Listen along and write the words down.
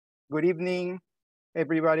Good evening,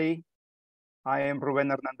 everybody. I am Ruben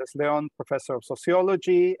Hernandez Leon, professor of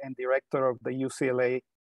sociology and director of the UCLA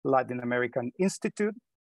Latin American Institute.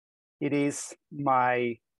 It is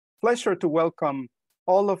my pleasure to welcome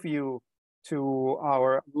all of you to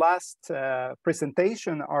our last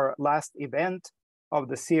presentation, our last event of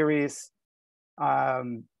the series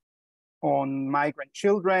on migrant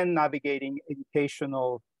children navigating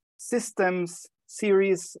educational systems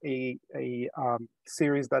series, a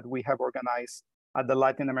series that we have organized at the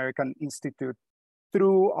Latin American Institute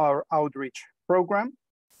through our outreach program.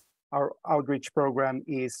 Our outreach program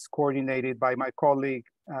is coordinated by my colleague,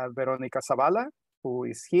 Veronica Zavala, who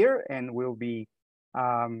is here and will be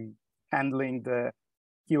handling the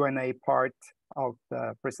Q&A part of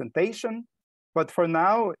the presentation. But for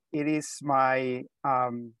now, it is my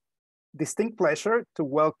distinct pleasure to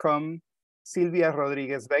welcome Silvia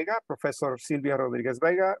Rodriguez Vega, Professor Silvia Rodriguez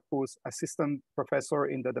Vega, who's assistant professor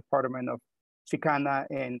in the Department of Chicana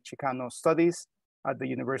and Chicano Studies at the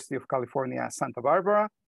University of California, Santa Barbara,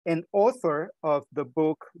 and author of the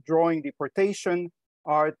book, Drawing Deportation,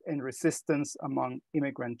 Art and Resistance Among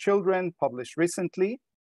Immigrant Children, published recently.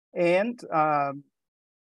 And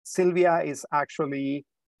Silvia is actually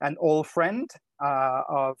an old friend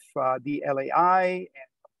of the LAI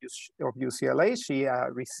and of UCLA. She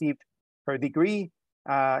received her degree,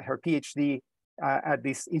 her PhD at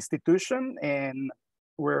this institution, and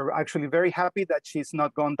we're actually very happy that she's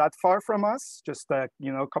not gone that far from us, just a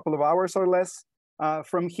couple of hours or less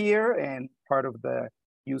from here, and part of the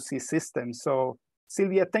UC system. So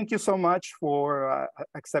Silvia, thank you so much for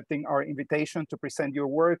accepting our invitation to present your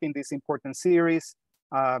work in this important series.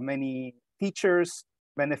 Many teachers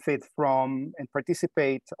benefit from and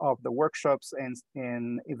participate of the workshops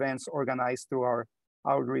and events organized through our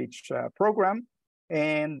outreach program.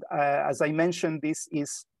 And as I mentioned, this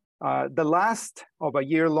is the last of a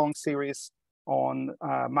year-long series on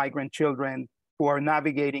migrant children who are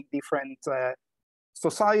navigating different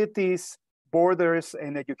societies, borders,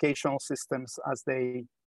 and educational systems as they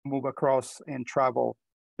move across and travel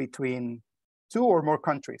between two or more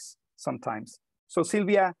countries sometimes. So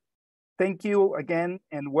Silvia, thank you again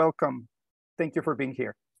and welcome. Thank you for being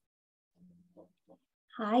here.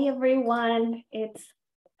 Hi, everyone. It's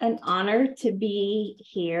an honor to be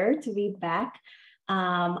here, to be back.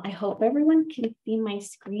 I hope everyone can see my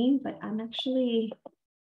screen, but I'm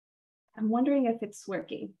wondering if it's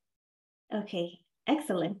working. Okay,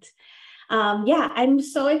 excellent. Yeah, I'm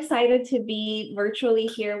so excited to be virtually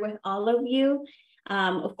here with all of you.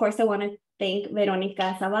 Of course, I want to thank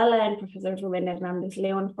Veronica Zavala and Professor Ruben Hernandez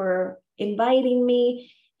Leon for inviting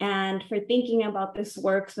me and for thinking about this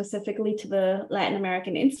work specifically to the Latin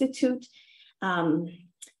American Institute.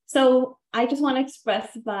 So I just want to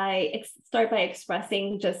start by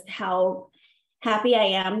expressing just how happy I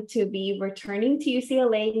am to be returning to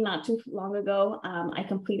UCLA not too long ago. I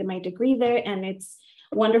completed my degree there, and it's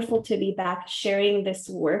wonderful to be back sharing this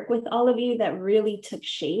work with all of you that really took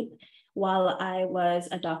shape while I was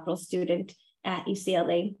a doctoral student at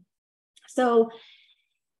UCLA. So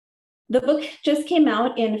the book just came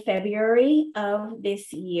out in February of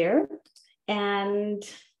this year, and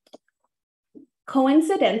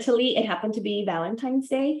coincidentally, it happened to be Valentine's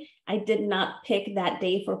Day. I did not pick that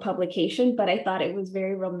day for publication, but I thought it was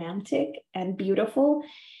very romantic and beautiful.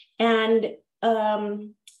 And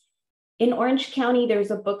in Orange County,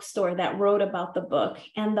 there's a bookstore that wrote about the book,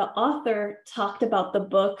 and the author talked about the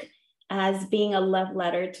book as being a love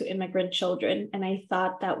letter to immigrant children. And I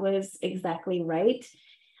thought that was exactly right.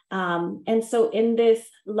 And so in this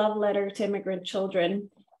love letter to immigrant children,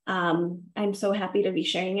 I'm so happy to be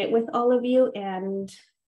sharing it with all of you, and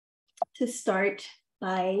to start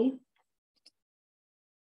by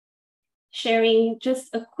sharing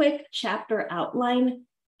just a quick chapter outline.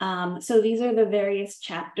 So these are the various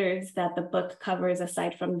chapters that the book covers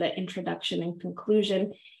aside from the introduction and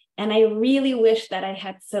conclusion. And I really wish that I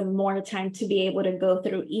had some more time to be able to go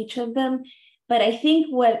through each of them. But I think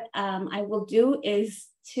what I will do is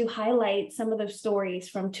to highlight some of the stories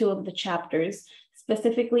from two of the chapters,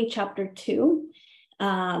 specifically chapter 2,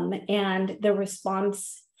 and the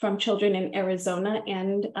response from children in Arizona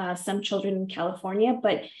and some children in California,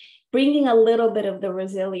 but bringing a little bit of the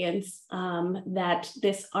resilience that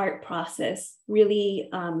this art process really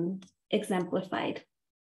exemplified.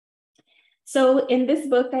 So in this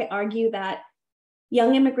book, I argue that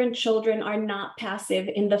young immigrant children are not passive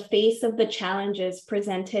in the face of the challenges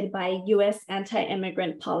presented by US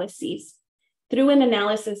anti-immigrant policies. Through an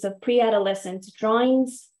analysis of pre-adolescent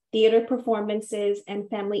drawings, theater performances, and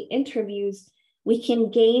family interviews, we can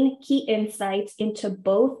gain key insights into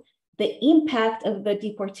both the impact of the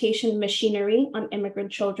deportation machinery on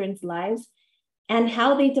immigrant children's lives, and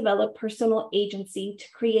how they develop personal agency to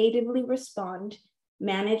creatively respond,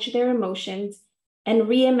 manage their emotions, and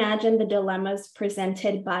reimagine the dilemmas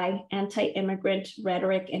presented by anti-immigrant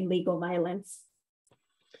rhetoric and legal violence.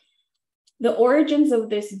 The origins of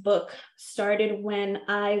this book started when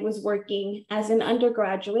I was working as an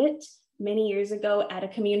undergraduate many years ago at a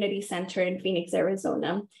community center in Phoenix,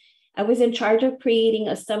 Arizona. I was in charge of creating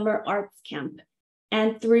a summer arts camp.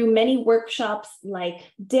 And through many workshops like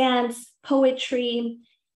dance, poetry,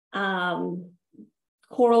 choral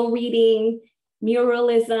reading,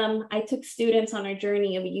 muralism, I took students on a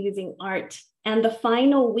journey of using art. And the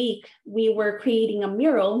final week, we were creating a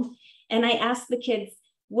mural. And I asked the kids,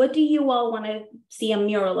 what do you all want to see a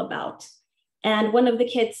mural about? And one of the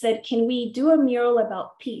kids said, can we do a mural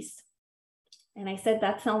about peace? And I said,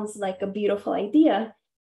 that sounds like a beautiful idea.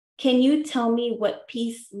 Can you tell me what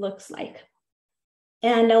peace looks like?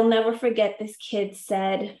 And I'll never forget, this kid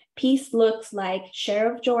said, peace looks like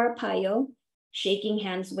Sheriff Joe Arpaio shaking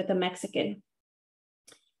hands with a Mexican.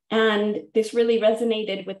 And this really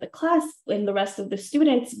resonated with the class and the rest of the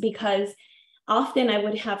students, because often I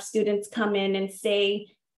would have students come in and say,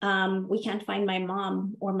 we can't find my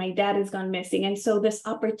mom, or my dad has gone missing. And so this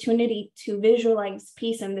opportunity to visualize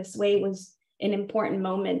peace in this way was an important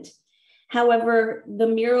moment. However, the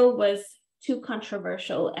mural was too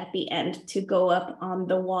controversial at the end to go up on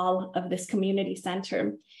the wall of this community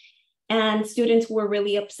center. And students were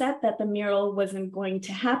really upset that the mural wasn't going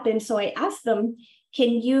to happen. So I asked them, can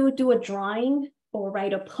you do a drawing or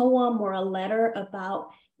write a poem or a letter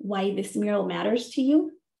about why this mural matters to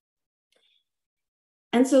you?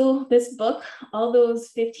 And so this book, all those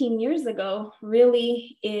 15 years ago,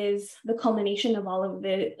 really is the culmination of all of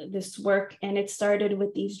this work. And it started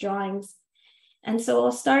with these drawings. And so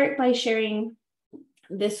I'll start by sharing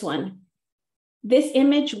this one. This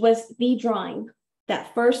image was the drawing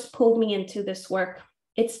that first pulled me into this work.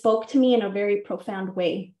 It spoke to me in a very profound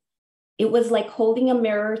way. It was like holding a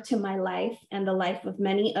mirror to my life and the life of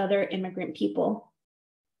many other immigrant people.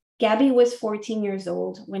 Gabby was 14 years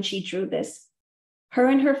old when she drew this. Her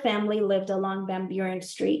and her family lived along Van Buren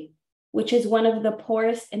Street, which is one of the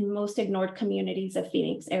poorest and most ignored communities of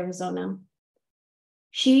Phoenix, Arizona.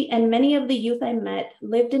 She and many of the youth I met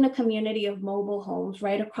lived in a community of mobile homes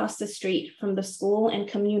right across the street from the school and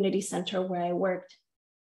community center where I worked.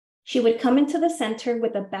 She would come into the center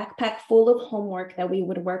with a backpack full of homework that we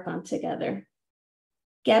would work on together.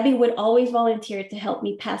 Gabby would always volunteer to help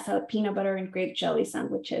me pass out peanut butter and grape jelly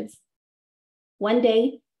sandwiches. One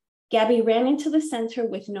day, Gabby ran into the center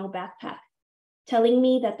with no backpack, telling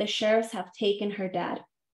me that the sheriffs have taken her dad.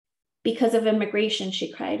 Because of immigration,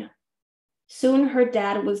 she cried. Soon her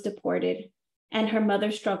dad was deported, and her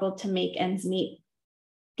mother struggled to make ends meet.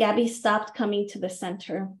 Gabby stopped coming to the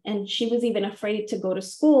center, and she was even afraid to go to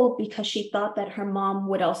school because she thought that her mom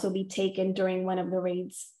would also be taken during one of the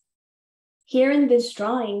raids. Here in this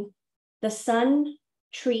drawing, the sun,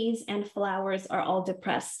 trees, and flowers are all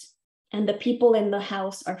depressed, and the people in the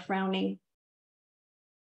house are frowning.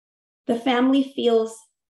 The family feels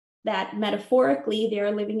that metaphorically they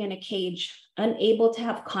are living in a cage, unable to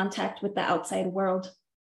have contact with the outside world.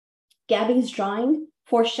 Gabby's drawing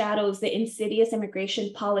foreshadows the insidious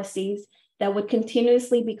immigration policies that would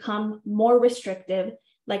continuously become more restrictive,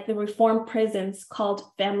 like the reform prisons called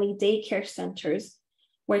family daycare centers,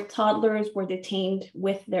 where toddlers were detained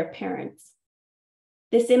with their parents.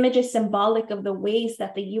 This image is symbolic of the ways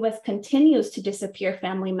that the US continues to disappear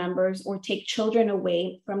family members or take children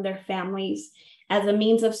away from their families as a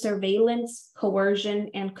means of surveillance, coercion,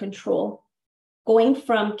 and control, going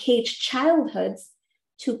from caged childhoods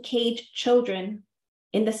to caged children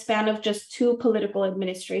in the span of just 2 political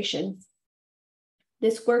administrations.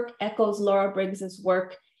 This work echoes Laura Briggs's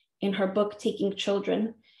work in her book, Taking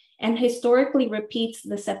Children, and historically repeats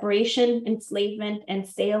the separation, enslavement, and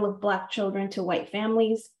sale of Black children to white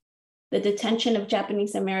families, the detention of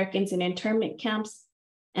Japanese Americans in internment camps,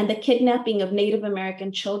 and the kidnapping of Native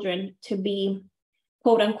American children to be,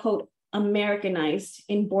 quote unquote, Americanized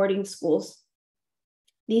in boarding schools.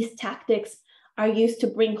 These tactics are used to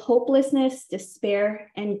bring hopelessness,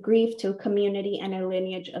 despair, and grief to a community and a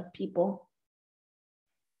lineage of people.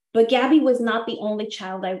 But Gabby was not the only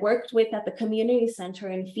child I worked with at the community center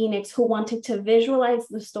in Phoenix who wanted to visualize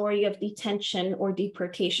the story of detention or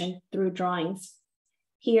deportation through drawings.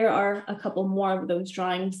 Here are a couple more of those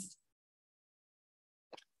drawings.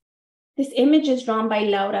 This image is drawn by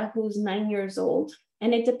Laura, who's 9 years old,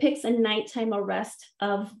 and it depicts a nighttime arrest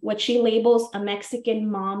of what she labels a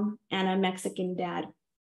Mexican mom and a Mexican dad.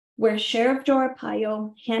 where Sheriff Joe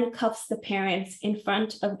Arpaio handcuffs the parents in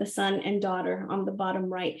front of the son and daughter on the bottom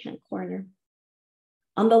right-hand corner.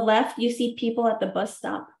 On the left, you see people at the bus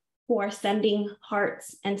stop who are sending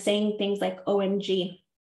hearts and saying things like OMG,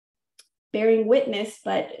 bearing witness,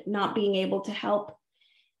 but not being able to help.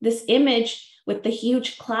 This image with the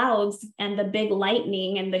huge clouds and the big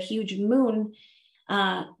lightning and the huge moon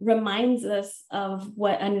reminds us of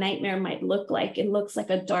what a nightmare might look like. It looks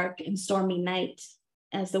like a dark and stormy night,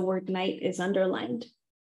 as the word night is underlined.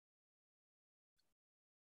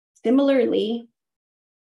 Similarly,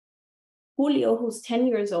 Julio, who's 10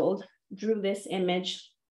 years old, drew this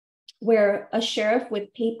image where a sheriff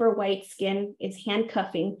with paper white skin is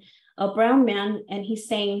handcuffing a brown man, and he's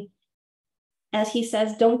saying, as he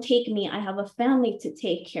says, "Don't take me, I have a family to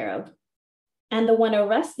take care of." And the one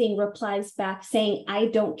arresting replies back saying, "I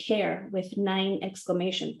don't care," with 9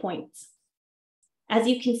 exclamation points. As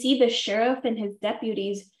you can see, the sheriff and his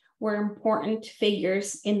deputies were important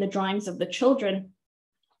figures in the drawings of the children.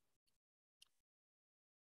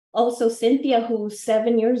 Also, Cynthia, who's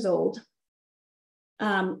 7 years old,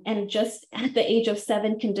 and just at the age of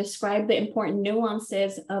 7 can describe the important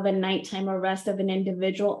nuances of a nighttime arrest of an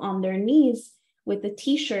individual on their knees with a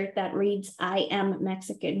t-shirt that reads, "I am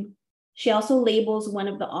Mexican." She also labels one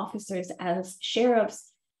of the officers as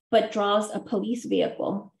sheriffs, but draws a police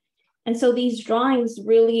vehicle. And so these drawings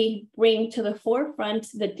really bring to the forefront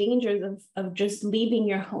the dangers of just leaving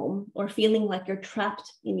your home or feeling like you're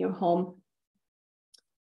trapped in your home.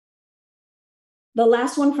 The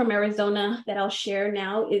last one from Arizona that I'll share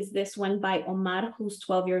now is this one by Omar, who's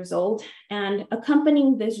 12 years old. And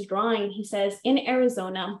accompanying this drawing, he says, "In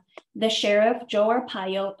Arizona, the sheriff, Joe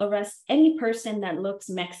Arpaio, arrests any person that looks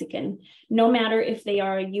Mexican, no matter if they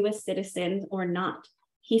are a US citizen or not.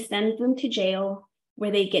 He sends them to jail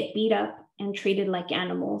where they get beat up and treated like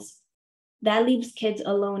animals. That leaves kids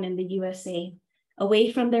alone in the USA,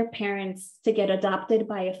 away from their parents to get adopted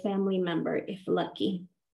by a family member if lucky."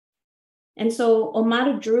 And so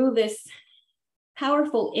Omar drew this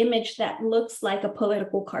powerful image that looks like a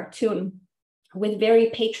political cartoon with very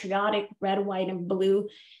patriotic red, white, and blue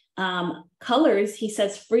colors. He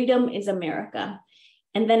says, "Freedom is America."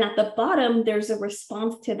 And then at the bottom, there's a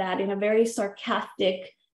response to that in a very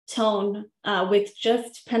sarcastic tone with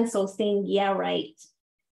just pencil saying, "Yeah, right."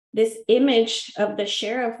 This image of the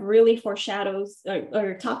sheriff really foreshadows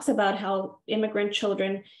or talks about how immigrant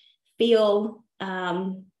children feel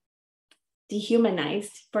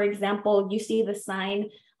dehumanized. For example, you see the sign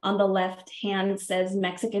on the left hand says,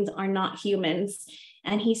 "Mexicans are not humans,"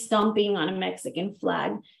 and he's stomping on a Mexican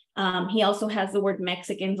flag. He also has the word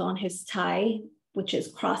Mexicans on his tie, which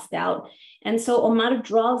is crossed out. And so Omar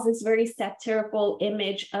draws this very satirical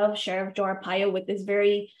image of Sheriff Joe Arpaio with this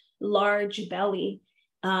very large belly.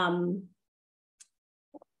 And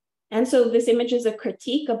so this image is a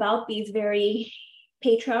critique about these very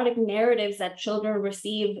patriotic narratives that children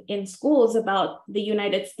receive in schools about the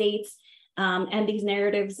United States and these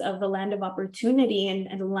narratives of the land of opportunity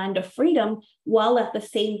and the land of freedom, while at the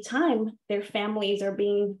same time, their families are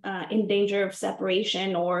being in danger of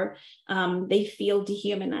separation or they feel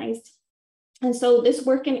dehumanized. And so this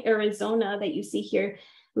work in Arizona that you see here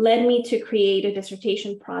led me to create a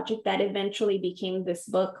dissertation project that eventually became this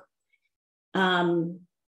book.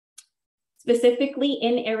 Specifically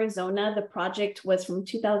in Arizona, the project was from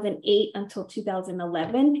 2008 until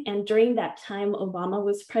 2011. And during that time, Obama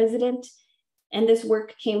was president. And this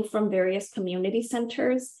work came from various community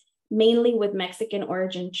centers, mainly with Mexican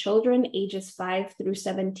origin children, ages 5 through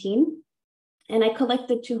 17. And I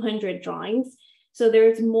collected 200 drawings. So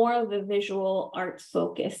there's more of a visual arts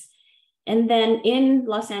focus. And then in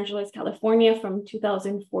Los Angeles, California, from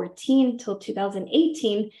 2014 till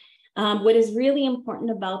 2018, what is really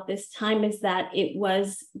important about this time is that it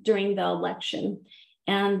was during the election.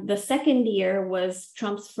 And the second year was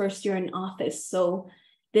Trump's first year in office. So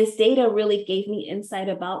this data really gave me insight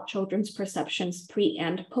about children's perceptions pre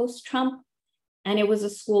and post-Trump. And it was a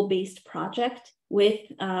school-based project with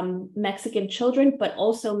Mexican children, but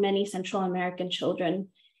also many Central American children.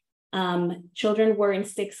 Children were in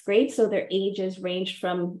 6th grade, so their ages ranged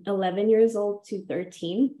from 11 years old to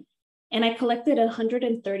 13. And I collected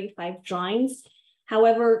 135 drawings.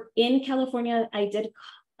 However, in California, I did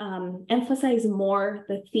emphasize more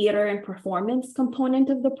the theater and performance component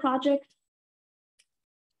of the project.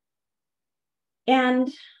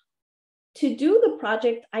 And to do the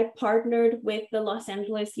project, I partnered with the Los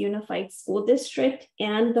Angeles Unified School District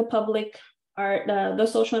and the Public Art, the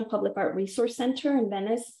Social and Public Art Resource Center in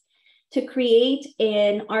Venice to create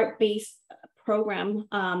an art-based program,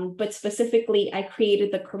 but specifically I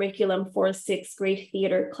created the curriculum for a 6th grade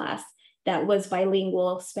theater class that was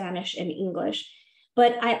bilingual, Spanish and English.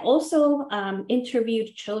 But I also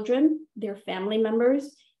interviewed children, their family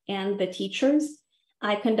members, and the teachers.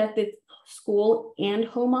 I conducted school and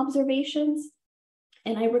home observations,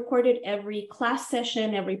 and I recorded every class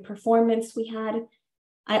session, every performance we had.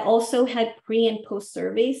 I also had pre and post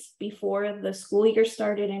surveys before the school year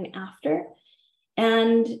started and after.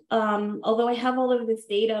 And although I have all of this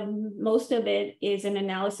data, most of it is an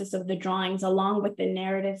analysis of the drawings along with the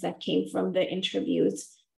narratives that came from the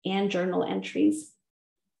interviews and journal entries.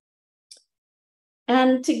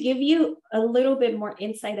 And to give you a little bit more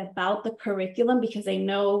insight about the curriculum, because I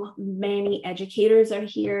know many educators are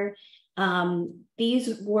here,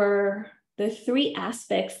 these were the 3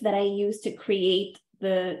 aspects that I used to create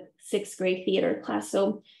the 6th grade theater class.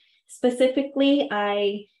 So specifically,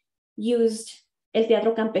 I used El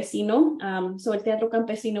Teatro Campesino. So El Teatro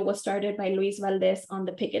Campesino was started by Luis Valdez on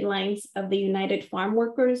the picket lines of the United Farm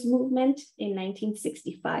Workers movement in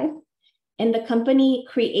 1965. And the company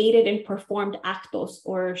created and performed actos,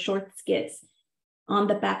 or short skits, on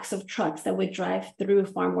the backs of trucks that would drive through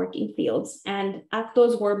farm working fields. And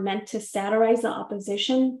actos were meant to satirize the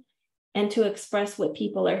opposition and to express what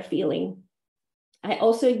people are feeling. I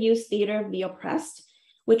also used Theater of the Oppressed,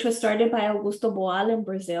 which was started by Augusto Boal in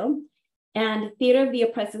Brazil. And Theater of the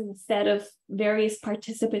Oppressed is a set of various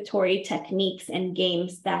participatory techniques and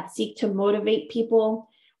games that seek to motivate people,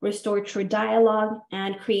 restore true dialogue,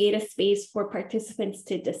 and create a space for participants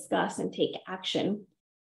to discuss and take action.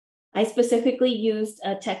 I specifically used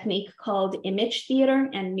a technique called image theater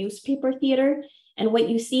and newspaper theater. And what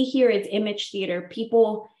you see here is image theater,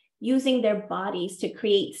 people using their bodies to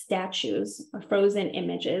create statues or frozen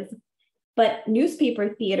images. But newspaper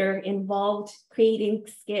theater involved creating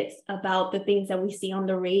skits about the things that we see on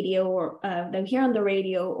the radio or that we hear on the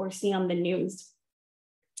radio or see on the news.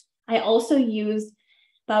 I also used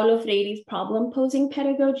Paulo Freire's problem posing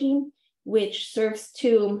pedagogy, which serves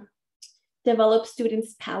to develop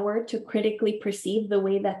students' power to critically perceive the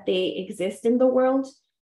way that they exist in the world.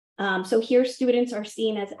 So here students are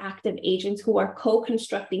seen as active agents who are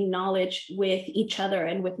co-constructing knowledge with each other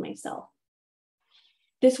and with myself.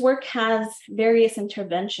 This work has various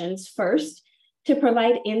interventions. First, to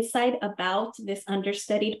provide insight about this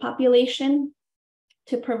understudied population,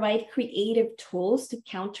 to provide creative tools to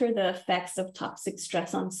counter the effects of toxic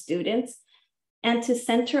stress on students, and to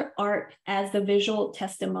center art as the visual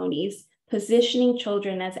testimonies, positioning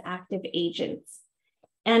children as active agents.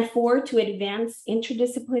 And 4, to advance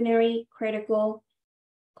interdisciplinary, critical,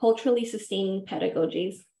 culturally sustaining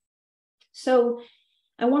pedagogies. So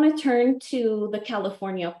I want to turn to the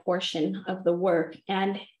California portion of the work.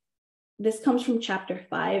 And this comes from chapter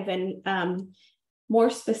 5. And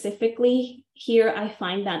more specifically, here I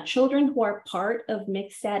find that children who are part of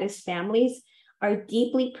mixed status families are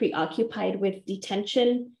deeply preoccupied with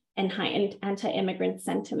detention and heightened anti-immigrant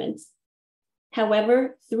sentiments.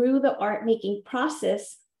 However, through the art-making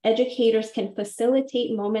process, educators can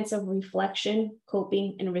facilitate moments of reflection,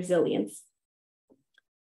 coping, and resilience.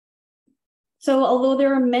 So although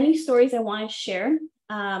there are many stories I want to share,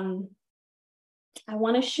 I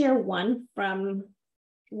want to share one from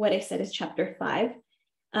what I said is chapter 5,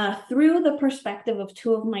 through the perspective of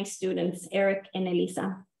 2 of my students, Eric and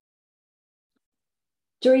Elisa.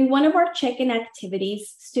 During one of our check-in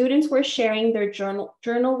activities, students were sharing their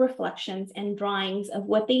journal reflections and drawings of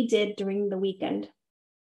what they did during the weekend.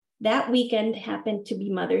 That weekend happened to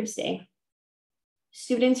be Mother's Day.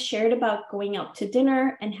 Students shared about going out to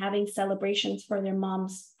dinner and having celebrations for their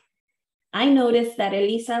moms. I noticed that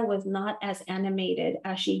Elisa was not as animated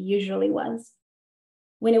as she usually was.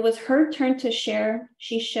 When it was her turn to share,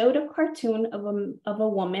 she showed a cartoon of a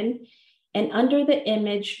woman, and under the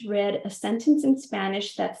image read a sentence in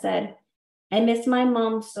Spanish that said, "I miss my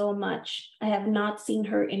mom so much. I have not seen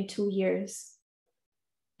her in 2 years."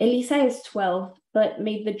 Elisa is 12, but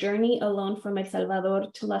made the journey alone from El Salvador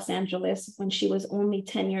to Los Angeles when she was only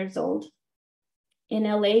 10 years old. In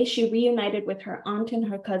LA, she reunited with her aunt and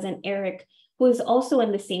her cousin Eric, who is also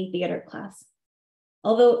in the same theater class.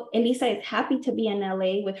 Although Elisa is happy to be in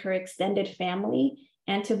LA with her extended family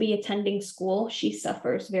and to be attending school, she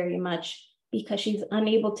suffers very much because she's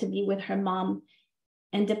unable to be with her mom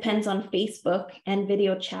and depends on Facebook and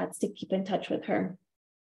video chats to keep in touch with her.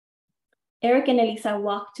 Eric and Elisa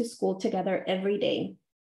walk to school together every day,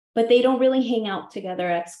 but they don't really hang out together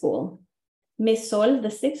at school. Miss Sol, the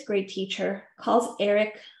 6th grade teacher, calls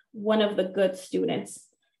Eric one of the good students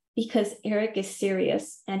because Eric is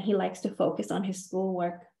serious and he likes to focus on his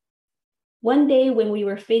schoolwork. One day when we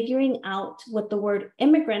were figuring out what the word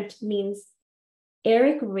immigrant means,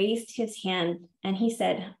 Eric raised his hand and he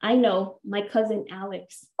said, "I know, my cousin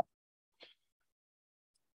Alex."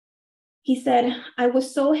 He said, I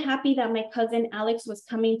was so happy that my cousin Alex was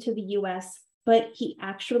coming to the US, but he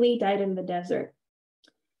actually died in the desert.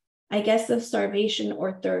 I guess of starvation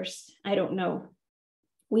or thirst, I don't know.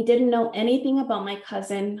 We didn't know anything about my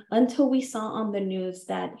cousin until we saw on the news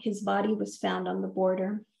that his body was found on the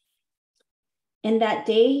border. And that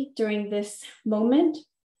day, during this moment,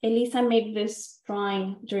 Elisa made this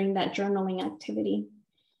drawing during that journaling activity.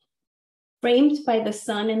 Framed by the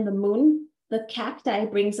sun and the moon, the cacti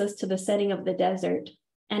brings us to the setting of the desert,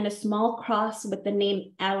 and a small cross with the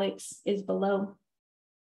name Alex is below.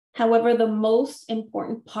 However, the most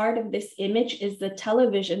important part of this image is the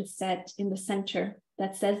television set in the center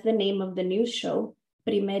that says the name of the news show,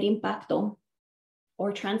 Primer Impacto,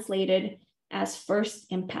 or translated as First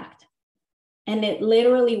Impact. And it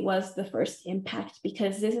literally was the first impact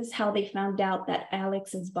because this is how they found out that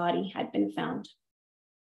Alex's body had been found.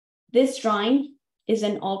 This drawing is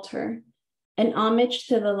an altar, an homage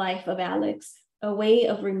to the life of Alex, a way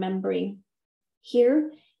of remembering.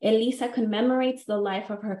 Here, Elisa commemorates the life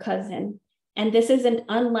of her cousin. And this isn't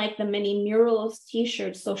unlike the many murals,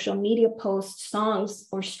 t-shirts, social media posts, songs,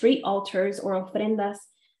 or street altars or ofrendas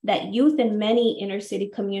that youth in many inner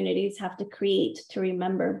city communities have to create to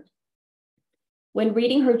remember. When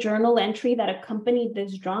reading her journal entry that accompanied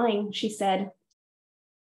this drawing, she said,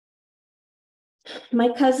 my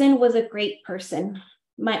cousin was a great person.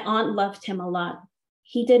 My aunt loved him a lot.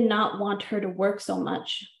 He did not want her to work so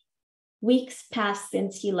much. Weeks passed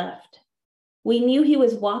since he left. We knew he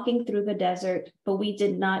was walking through the desert, but we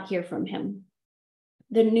did not hear from him.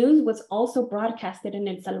 The news was also broadcasted in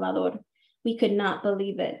El Salvador. We could not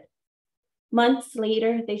believe it. Months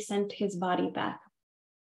later, they sent his body back.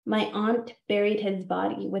 My aunt buried his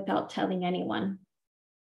body without telling anyone.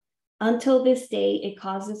 Until this day, it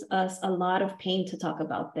causes us a lot of pain to talk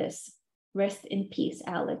about this. Rest in peace,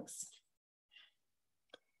 Alex.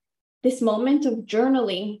 This moment of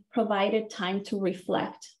journaling provided time to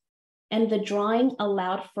reflect, and the drawing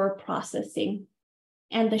allowed for processing,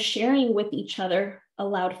 and the sharing with each other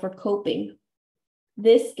allowed for coping.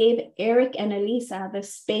 This gave Eric and Elisa the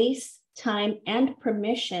space, time, and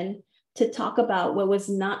permission to talk about what was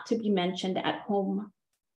not to be mentioned at home.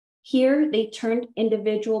 Here, they turned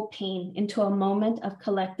individual pain into a moment of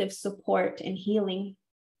collective support and healing.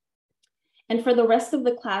 And for the rest of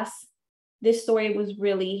the class, this story was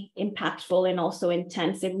really impactful and also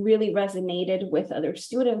intense. It really resonated with other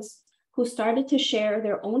students who started to share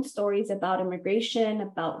their own stories about immigration,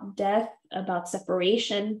 about death, about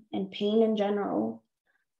separation, and pain in general.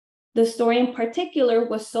 The story in particular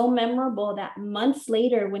was so memorable that months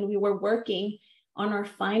later, when we were working on our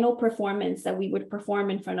final performance that we would perform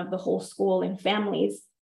in front of the whole school and families,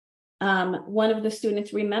 one of the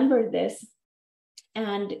students remembered this.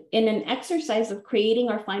 And in an exercise of creating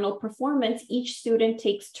our final performance, each student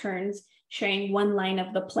takes turns sharing one line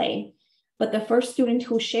of the play. But the first student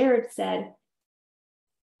who shared said,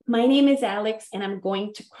 my name is Alex and I'm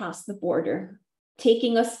going to cross the border,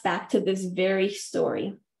 taking us back to this very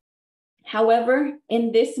story. However,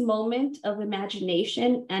 in this moment of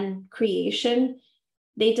imagination and creation,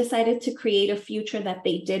 they decided to create a future that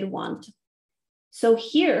they did want. So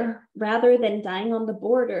here, rather than dying on the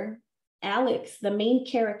border, Alex, the main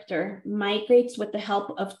character, migrates with the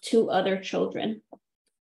help of two other children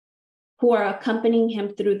who are accompanying him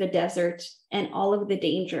through the desert and all of the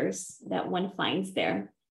dangers that one finds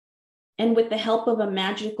there. And with the help of a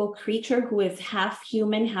magical creature who is half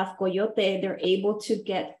human, half coyote, they're able to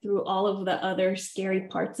get through all of the other scary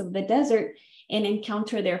parts of the desert and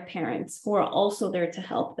encounter their parents who are also there to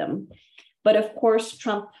help them. But of course,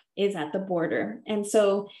 Trump is at the border. And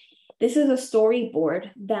so this is a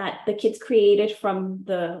storyboard that the kids created from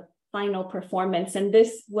the final performance. And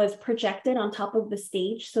this was projected on top of the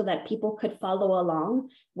stage so that people could follow along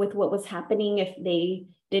with what was happening if they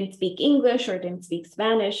didn't speak English or didn't speak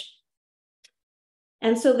Spanish.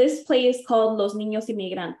 And so this play is called Los Niños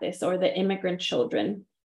Inmigrantes, or the Immigrant Children.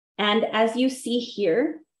 And as you see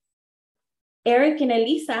here, Eric and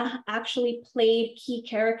Elisa actually played key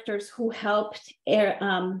characters who helped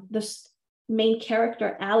the main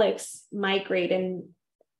character, Alex, migrate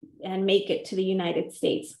and make it to the United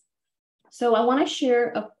States. So I want to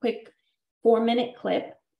share a quick 4-minute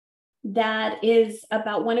clip that is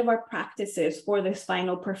about one of our practices for this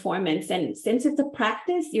final performance. And since it's a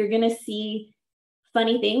practice, you're going to see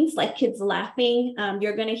funny things like kids laughing.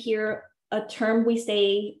 You're going to hear a term we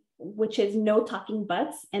say, which is no talking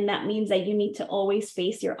butts. And that means that you need to always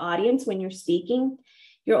face your audience when you're speaking.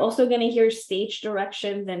 You're also going to hear stage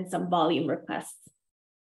directions and some volume requests.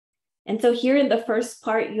 And so here in the first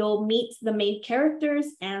part, you'll meet the main characters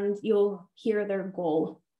and you'll hear their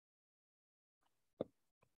goal.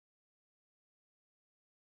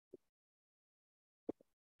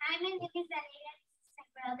 name is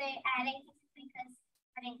brother Alex because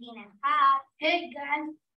Argentina. Hi. Hey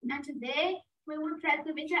guys, and today we will try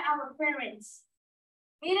to visit our parents.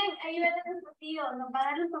 Miren, ahí viene nuestro tío, nos va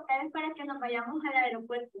a dar los papeles para que nos vayamos al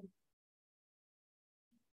aeropuerto.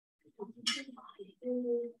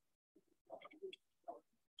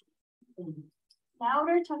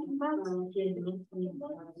 Louder, talking about.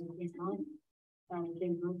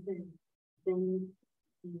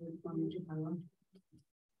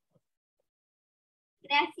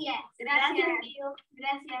 Gracias, tío.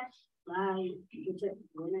 Gracias. Bye.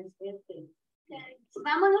 Buena suerte.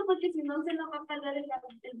 Vámonos porque si no se nos va a perder el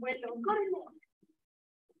vuelo. Córrele.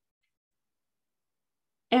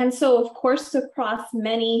 And so, of course, to cross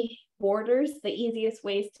many borders, the easiest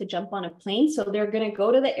way is to jump on a plane. So they're going to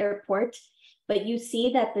go to the airport, but you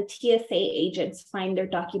see that the TSA agents find their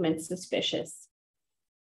documents suspicious.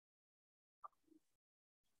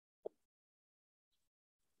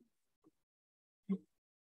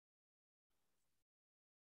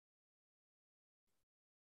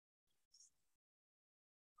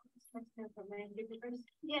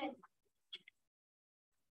 Yes.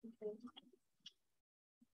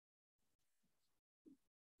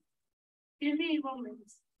 Give me a moment.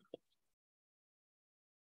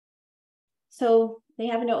 So they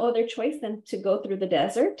have no other choice than to go through the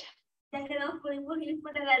desert. Ya que no pudimos ir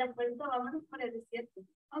por el aeropuerto, vámonos por el desierto.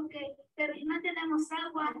 Ok, pero no tenemos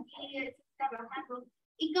agua y está bajando.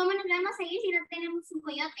 ¿Y cómo nos vamos a ir si no tenemos un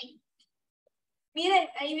coyote? Miren,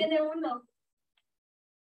 ahí viene uno.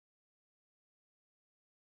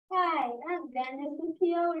 Hi, I'm Daniel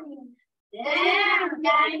Security. Damn,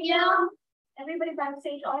 Daniel. Everybody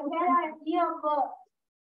backstage, I got an idea, but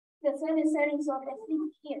the sun is setting, so let's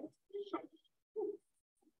sleep here.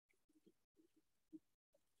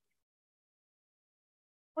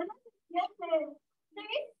 There is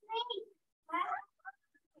snake.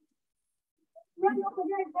 Run over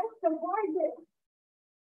there, that's the border.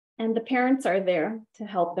 And the parents are there to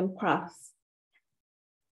help them cross.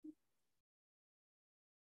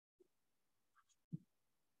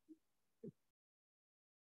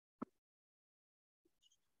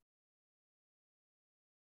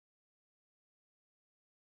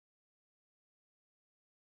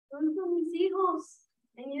 ¿Dónde son mis hijos?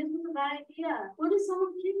 And you have a bad idea. What if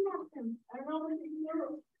someone kidnapped them? I don't know what to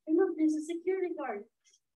do. I know there's a security guard.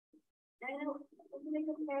 I know. Let's make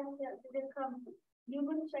a plan that they're gonna come. You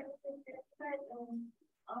will check the security guard and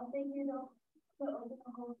I'll take you to open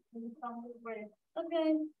the hole in the top of the bread.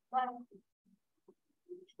 Okay, bye.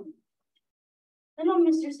 Hello,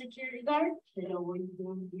 Mr. Security Guard. Hello, what are you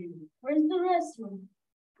doing here? Where's the restroom?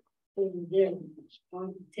 Over there. I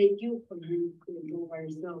want to take you from here. You couldn't go by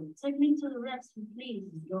yourself. Take me to the restroom, please.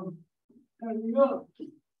 Go. Go.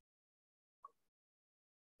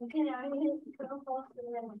 Okay, I'm here to go off the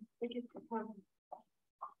lemon. Take it to the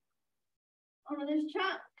Oh, there's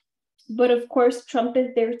Trump. But of course, Trump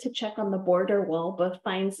is there to check on the border wall, but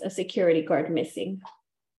finds a security guard missing.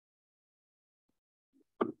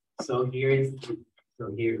 So here is the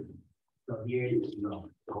border.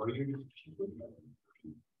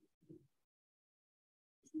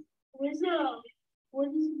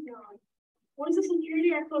 Where's the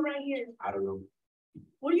security echo right here? I don't know.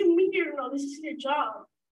 What do you mean you don't know? This is your job.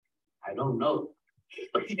 I don't know.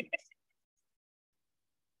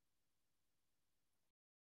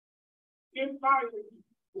 You're fired.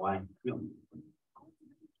 Why? No.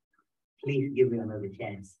 Please give me another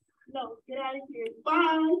chance. No, get out of here.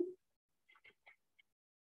 Bye.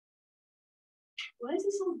 Why is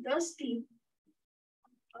it so dusty?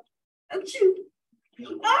 Achoo.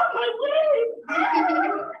 Oh, my wig!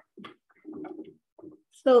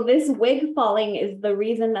 So this wig falling is the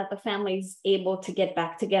reason that the family's able to get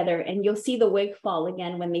back together. And you'll see the wig fall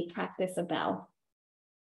again when they practice a bow.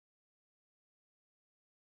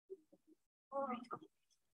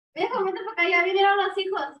 Viejo, vete para acá, ya vinieron los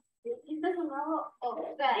hijos. Este es un nuevo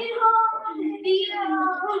hogar. ¡Hijo! ¡Tío!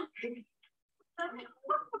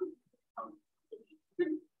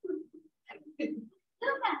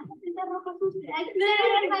 Esta ropa sucia.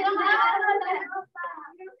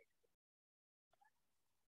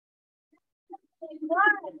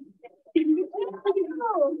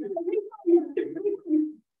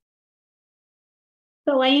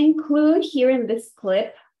 So I include here in this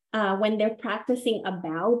clip when they're practicing a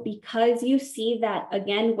bow, because you see that,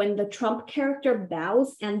 again, when the Trump character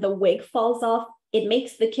bows and the wig falls off, it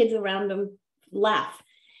makes the kids around them laugh.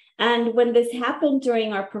 And when this happened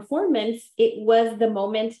during our performance, it was the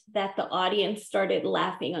moment that the audience started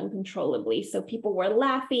laughing uncontrollably. So people were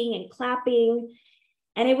laughing and clapping.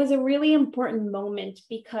 And it was a really important moment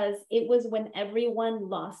because it was when everyone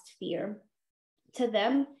lost fear. To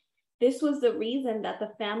them, This was the reason that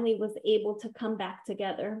the family was able to come back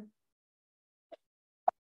together.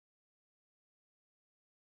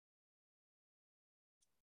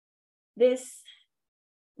 This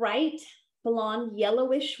bright, blonde,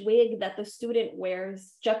 yellowish wig that the student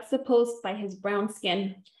wears, juxtaposed by his brown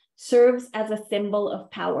skin, serves as a symbol of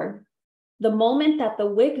power. The moment that the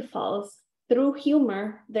wig falls, through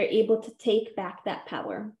humor, they're able to take back that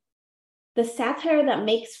power. The satire that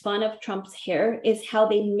makes fun of Trump's hair is how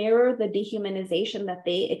they mirror the dehumanization that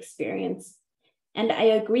they experience. And I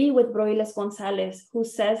agree with Broiles Gonzalez, who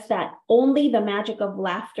says that only the magic of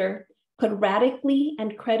laughter could radically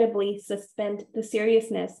and credibly suspend the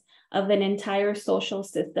seriousness of an entire social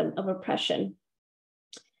system of oppression,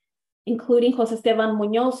 including Jose Esteban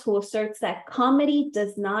Munoz, who asserts that comedy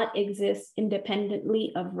does not exist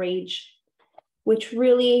independently of rage, which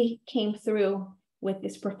really came through with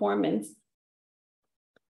this performance.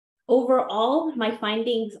 Overall, my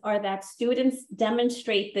findings are that students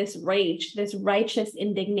demonstrate this rage, this righteous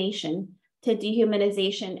indignation to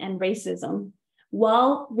dehumanization and racism,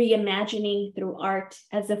 while reimagining through art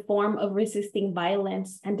as a form of resisting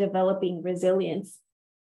violence and developing resilience.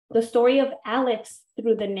 The story of Alex,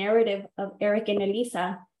 through the narrative of Eric and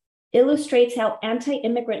Elisa, illustrates how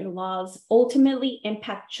anti-immigrant laws ultimately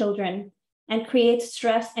impact children and create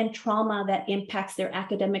stress and trauma that impacts their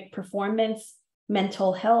academic performance,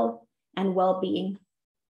 mental health, and well-being.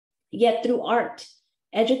 Yet through art,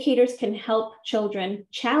 educators can help children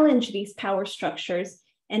challenge these power structures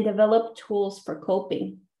and develop tools for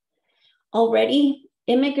coping. Already,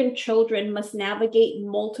 immigrant children must navigate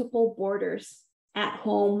multiple borders at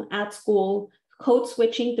home, at school, code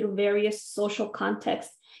switching through various social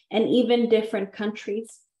contexts, and even different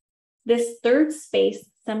countries. This third space,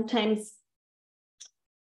 sometimes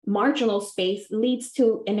marginal space, leads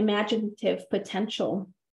to an imaginative potential.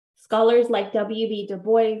 Scholars like W.B. Du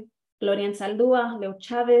Bois, Gloria Anzaldúa, Leo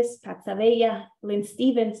Chavez, Pat Savella, Lynn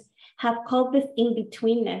Stevens have called this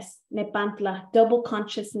in-betweenness, nepantla, double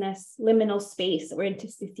consciousness, liminal space, or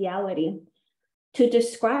interstitiality, to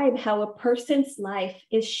describe how a person's life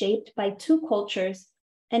is shaped by two cultures,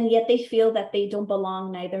 and yet they feel that they don't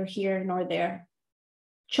belong neither here nor there.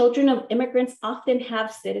 Children of immigrants often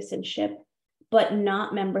have citizenship, but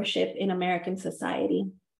not membership in American society.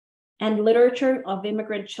 And literature of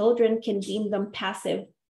immigrant children can deem them passive,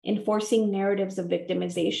 enforcing narratives of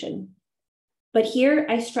victimization. But here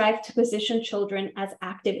I strive to position children as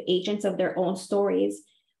active agents of their own stories,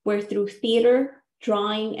 where through theater,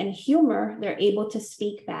 drawing, and humor, they're able to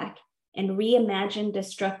speak back and reimagine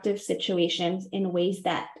destructive situations in ways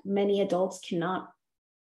that many adults cannot.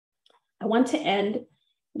 I want to end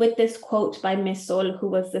with this quote by Miss Sol, who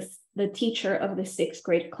was the teacher of the 6th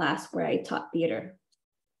grade class where I taught theater.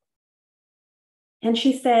 And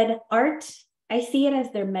she said, "Art, I see it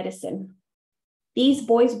as their medicine. These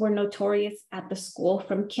boys were notorious at the school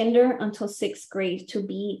from kinder until 6th grade to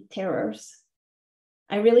be terrors.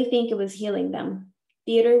 I really think it was healing them.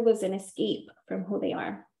 Theater was an escape from who they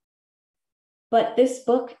are." But this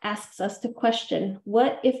book asks us to question,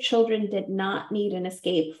 what if children did not need an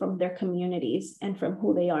escape from their communities and from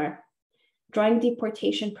who they are? Drawing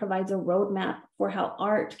Deportation provides a roadmap for how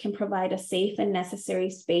art can provide a safe and necessary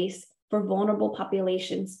space for vulnerable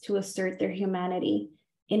populations to assert their humanity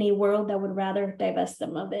in a world that would rather divest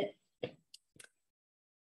them of it.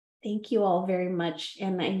 Thank you all very much.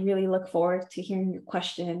 And I really look forward to hearing your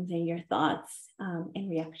questions and your thoughts and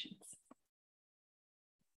reactions.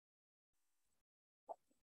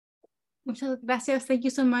 Muchas gracias. Thank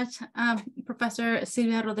you so much, Professor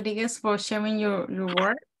Silvia Rodriguez, for sharing your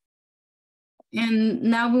work. And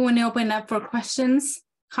now we want to open up for questions,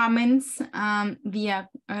 comments via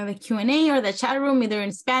the Q&A or the chat room, either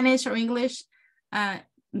in Spanish or English.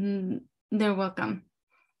 They're welcome.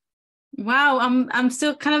 Wow, I'm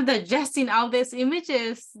still kind of digesting all these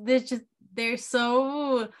images. They're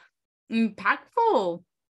so impactful.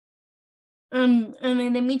 And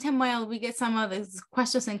in the meantime, while we get some of these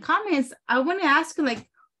questions and comments, I want to ask you, like,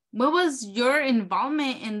 what was your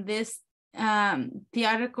involvement in this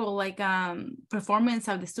theatrical performance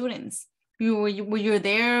of the students? Were you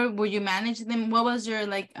there? Were you managing them? What was your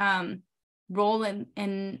role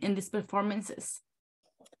in these performances?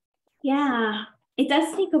 Yeah, it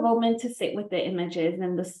does take a moment to sit with the images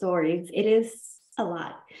and the stories. It is a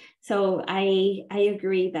lot. So I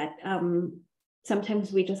agree that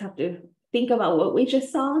sometimes we just have to think about what we just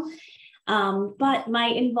saw. But my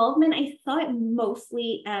involvement, I saw it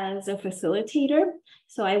mostly as a facilitator.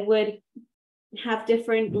 So I would have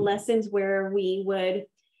different lessons where we would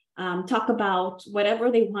talk about whatever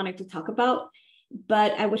they wanted to talk about,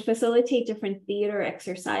 but I would facilitate different theater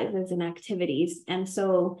exercises and activities. And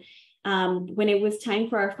so when it was time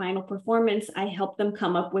for our final performance, I helped them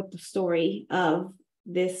come up with the story of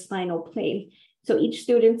this final play. So each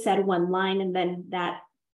student said one line, and then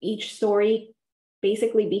each story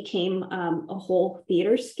basically became a whole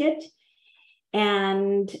theater skit.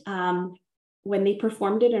 And when they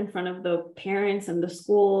performed it in front of the parents and the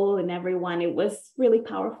school and everyone, it was really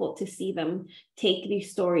powerful to see them take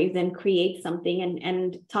these stories and create something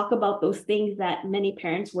and talk about those things that many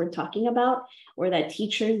parents weren't talking about, or that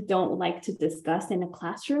teachers don't like to discuss in a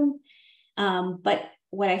classroom. But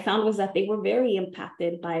what I found was that they were very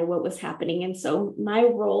impacted by what was happening. And so my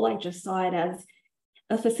role, I just saw it as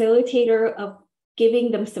a facilitator of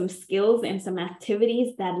giving them some skills and some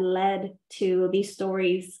activities that led to these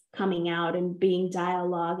stories coming out and being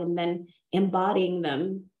dialogue, and then embodying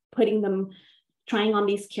them, trying on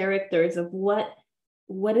these characters of what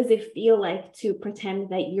does it feel like to pretend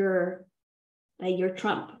that you're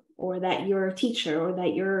Trump, or that you're a teacher, or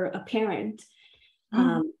that you're a parent.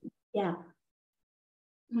 Yeah,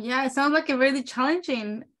 it sounds like a really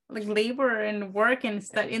challenging like labor and work and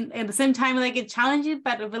stuff, at the same time, like it's challenging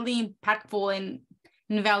but really impactful and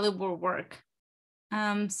invaluable work.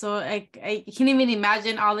 So I can't even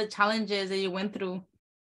imagine all the challenges that you went through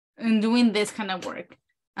in doing this kind of work.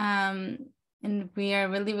 And we are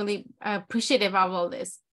really, really appreciative of all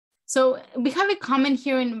this. So we have a comment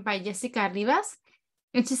here by Jessica Rivas,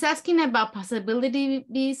 and she's asking about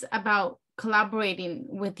possibilities about collaborating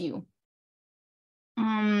with you.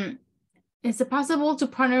 Is it possible to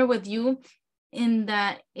partner with you in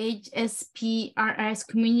the HSPRS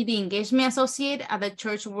Community Engagement Associate at the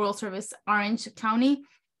Church World Service Orange County?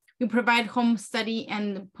 We provide home study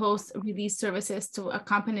and post-release services to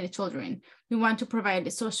accompany the children. We want to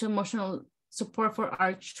provide social emotional support for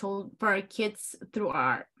our kids through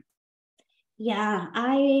art. Yeah,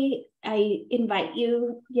 I invite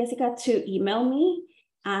you, Jessica, to email me.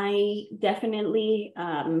 I definitely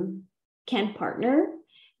can partner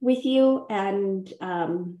with you, and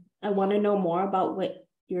I want to know more about what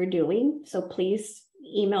you're doing. So please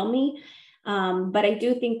email me. But I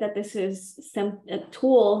do think that this is a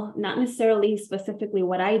tool, not necessarily specifically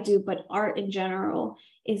what I do, but art in general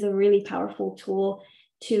is a really powerful tool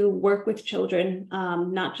to work with children,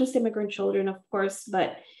 not just immigrant children, of course,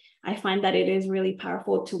 but I find that it is really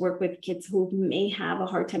powerful to work with kids who may have a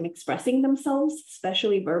hard time expressing themselves,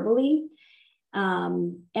 especially verbally.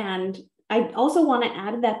 And I also want to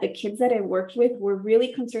add that the kids that I worked with were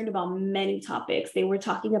really concerned about many topics. They were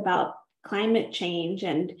talking about climate change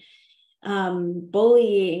and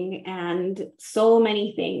bullying and so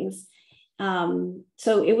many things.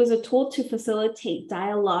 So it was a tool to facilitate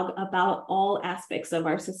dialogue about all aspects of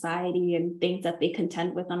our society and things that they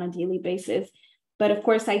contend with on a daily basis. But of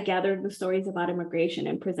course, I gathered the stories about immigration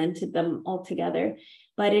and presented them all together.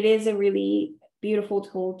 But it is a really beautiful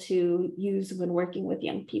tool to use when working with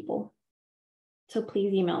young people. So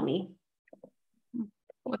please email me.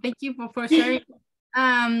 Well, thank you for sharing.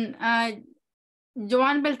 Joan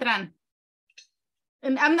Beltran.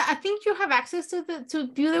 And I think you have access to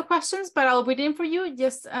view the questions, but I'll read them for you,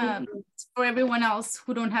 just for everyone else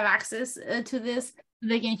who don't have access to this,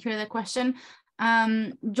 they can hear the question.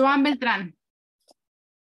 Joan Beltran.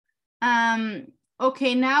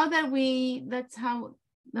 Okay, now that that's how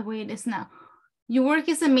the way it is now. Your work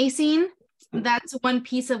is amazing. That's one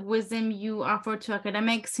piece of wisdom you offer to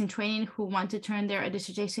academics in training who want to turn their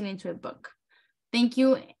dissertation into a book. Thank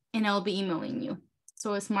you, and I'll be emailing you.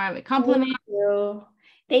 So it's more of a compliment.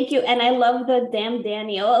 Thank you. And I love the damn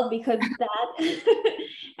Daniel, because that,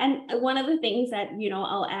 and one of the things that,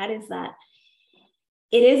 I'll add is that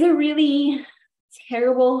it is a really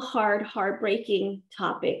terrible, heartbreaking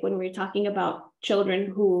topic when we're talking about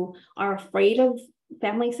children who are afraid of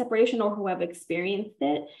family separation or who have experienced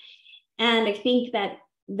it. And I think that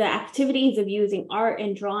the activities of using art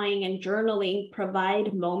and drawing and journaling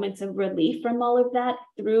provide moments of relief from all of that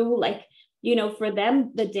through, for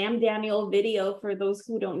them, the Damn Daniel video, for those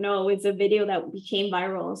who don't know, is a video that became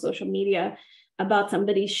viral on social media about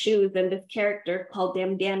somebody's shoes. And this character called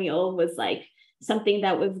Damn Daniel was like something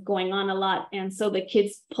that was going on a lot. And so the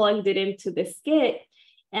kids plugged it into the skit.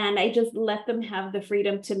 And I just let them have the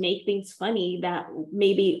freedom to make things funny that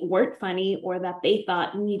maybe weren't funny or that they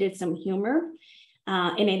thought needed some humor.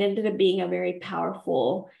 And it ended up being a very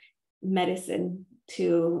powerful medicine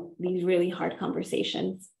to these really hard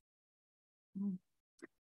conversations.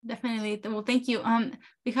 Definitely. Well, thank you.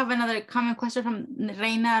 We have another common question from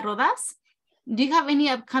Reina Rodas. Do you have any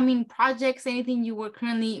upcoming projects, anything you were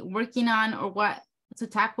currently working on, or what to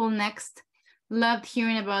tackle next? Loved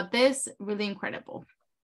hearing about this. Really incredible.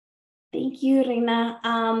 Thank you, Reina.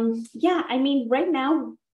 Yeah, I mean, right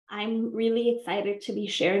now I'm really excited to be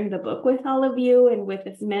sharing the book with all of you and with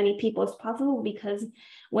as many people as possible, because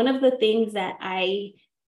one of the things that I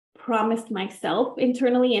promised myself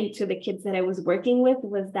internally and to the kids that I was working with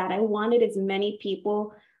was that I wanted as many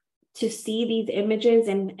people to see these images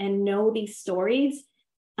and know these stories,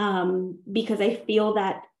 because I feel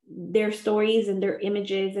that their stories and their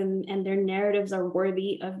images and their narratives are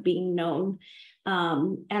worthy of being known.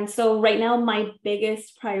 And so right now, my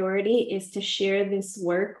biggest priority is to share this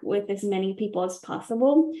work with as many people as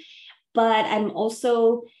possible. But I'm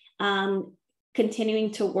also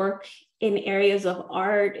continuing to work in areas of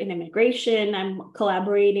art and immigration. I'm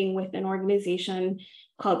collaborating with an organization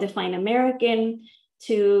called Define American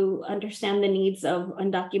to understand the needs of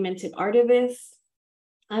undocumented artivists.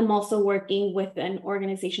 I'm also working with an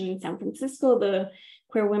organization in San Francisco, the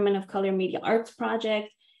Queer Women of Color Media Arts Project,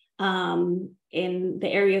 in the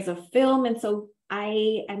areas of film. And so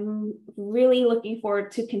I am really looking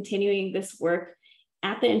forward to continuing this work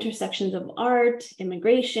at the intersections of art,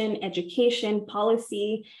 immigration, education,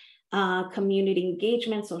 policy, community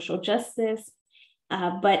engagement, social justice.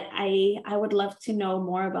 But I would love to know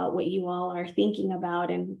more about what you all are thinking about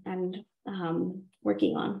and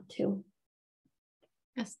working on too.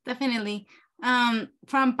 Yes, definitely.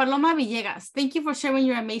 From Paloma Villegas, thank you for sharing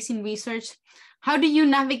your amazing research. How do you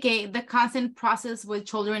navigate the consent process with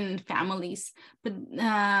children and families? But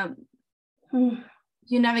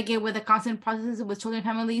you navigate with the consent process with children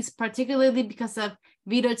and families, particularly because of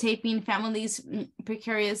videotaping families'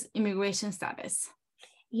 precarious immigration status?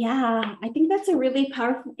 Yeah, I think that's a really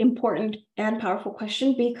powerful, important and powerful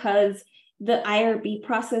question, because the IRB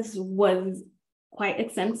process was quite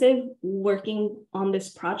extensive working on this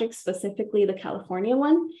project, specifically the California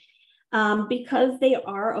one, because they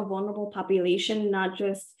are a vulnerable population, not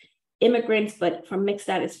just immigrants, but from mixed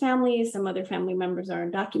status families. Some other family members are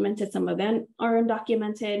undocumented, some of them are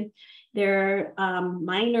undocumented. They're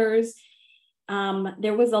minors.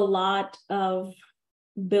 There was a lot of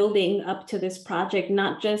building up to this project,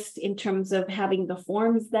 not just in terms of having the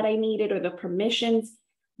forms that I needed or the permissions,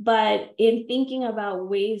 but in thinking about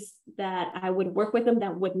ways that I would work with them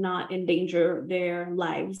that would not endanger their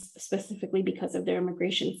lives, specifically because of their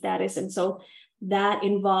immigration status. And so that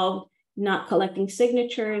involved not collecting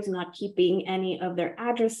signatures, not keeping any of their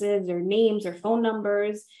addresses or names or phone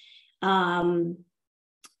numbers. One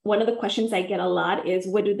of the questions I get a lot is,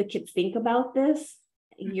 what do the kids think about this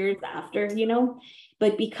years after, you know?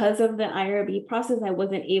 But because of the IRB process, I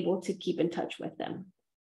wasn't able to keep in touch with them.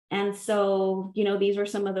 And so, you know, these were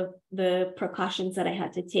some of the precautions that I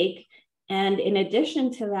had to take. And in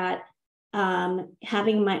addition to that,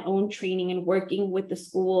 having my own training and working with the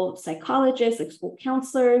school psychologist, like school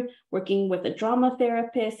counselor, working with a drama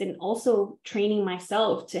therapist, and also training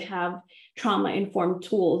myself to have trauma-informed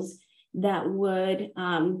tools that wouldn't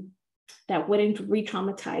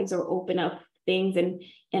re-traumatize or open up things.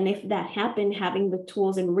 And if that happened, having the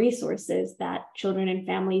tools and resources that children and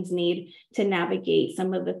families need to navigate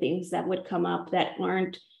some of the things that would come up that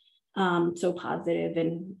aren't so positive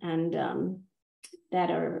and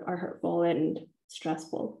that are hurtful and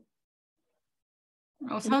stressful.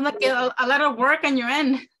 Oh, sounds like a lot of work on your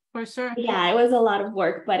end, for sure. Yeah, it was a lot of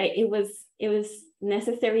work, but it was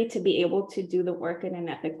necessary to be able to do the work in an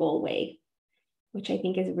ethical way, which I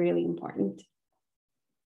think is really important.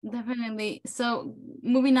 Definitely. So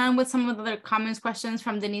moving on with some of the other comments, questions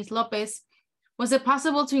from Denise Lopez. Was it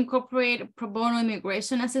possible to incorporate pro bono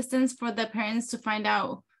immigration assistance for the parents to find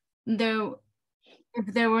out if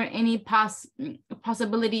there were any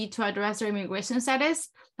possibility to address their immigration status?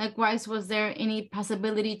 Likewise, was there any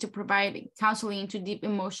possibility to provide counseling into deep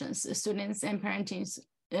emotions students and parents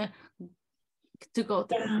to go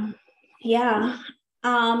through? Yeah.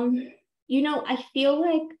 You know, I feel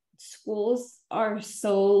like schools are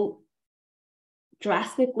so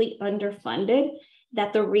drastically underfunded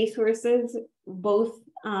that the resources, both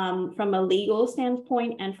from a legal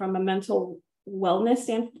standpoint and from a mental wellness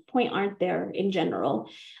standpoint, aren't there in general,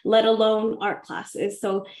 let alone art classes.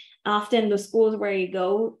 So often the schools where you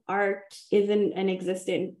go, art isn't an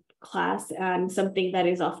existent class and something that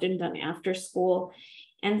is often done after school.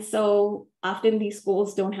 And so often these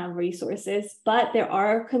schools don't have resources, but there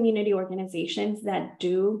are community organizations that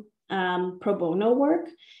do pro bono work.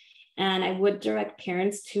 And I would direct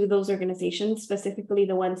parents to those organizations, specifically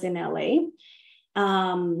the ones in LA.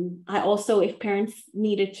 I also, if parents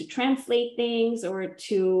needed to translate things or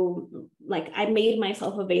to, I made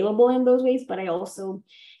myself available in those ways, but I also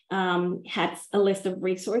had a list of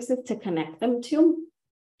resources to connect them to.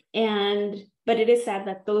 But it is sad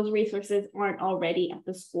that those resources aren't already at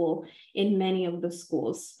the school in many of the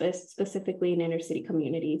schools, specifically in inner city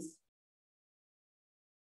communities.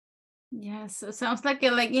 Yes, so it sounds like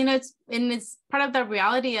it's part of the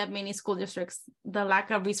reality of many school districts, the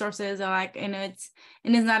lack of resources, it's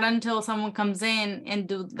not until someone comes in and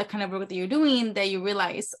do the kind of work that you're doing that you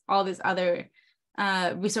realize all these other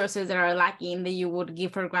resources that are lacking that you would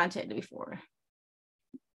give for granted before.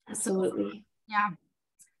 Absolutely. So, yeah.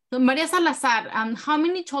 So Maria Salazar, how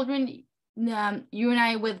many children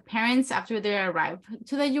unite with parents after they arrive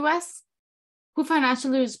to the U.S.? Who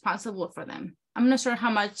financially responsible for them? I'm not sure how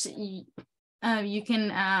much you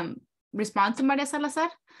can respond to Maria Salazar,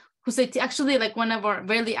 who's actually like one of our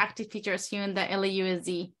really active teachers here in the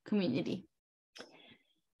LAUSD community.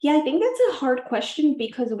 Yeah, I think that's a hard question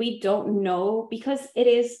because we don't know, because it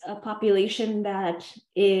is a population that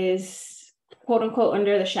is quote unquote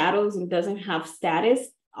under the shadows and doesn't have status.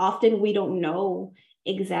 Often we don't know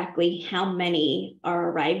exactly how many are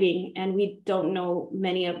arriving, and we don't know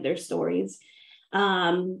many of their stories.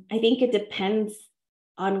 I think it depends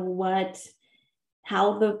on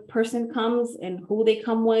how the person comes and who they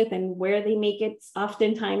come with and where they make it.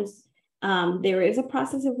 Oftentimes, there is a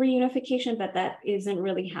process of reunification, but that isn't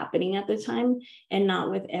really happening at the time and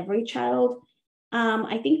not with every child.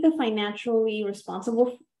 I think the financially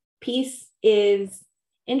responsible piece is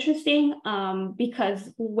interesting because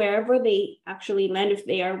wherever they actually land, if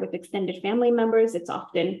they are with extended family members, it's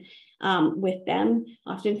often with them.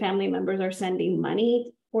 Often family members are sending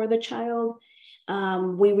money for the child.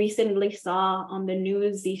 We recently saw on the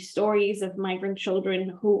news these stories of migrant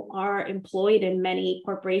children who are employed in many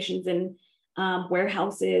corporations and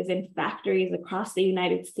warehouses and factories across the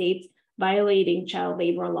United States, violating child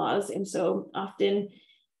labor laws. And so often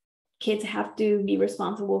kids have to be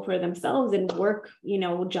responsible for themselves and work,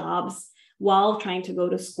 jobs while trying to go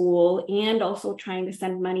to school and also trying to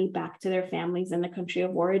send money back to their families in the country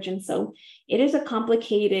of origin. So it is a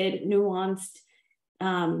complicated, nuanced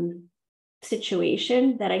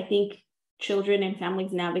situation that I think children and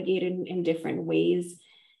families navigate in different ways.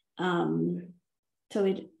 I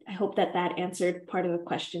hope that answered part of the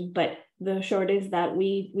question, but the short is that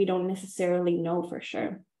we don't necessarily know for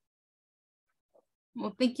sure.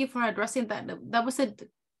 Well, thank you for addressing that. That was a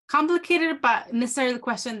complicated but necessary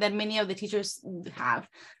question that many of the teachers have.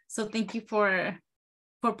 So thank you for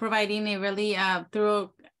providing a really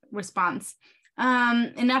thorough response.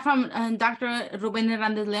 And now from Dr. Rubén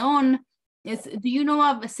Hernández León, do you know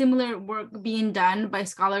of a similar work being done by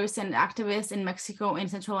scholars and activists in Mexico and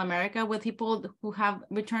Central America with people who have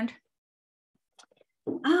returned?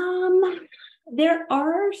 There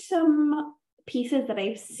are some pieces that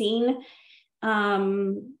I've seen.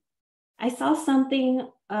 I saw something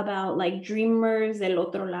about like dreamers del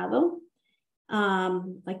otro lado,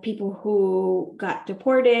 like people who got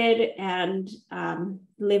deported and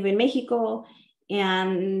live in Mexico.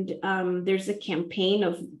 And there's a campaign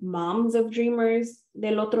of moms of dreamers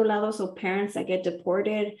del otro lado, so parents that get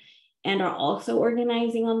deported and are also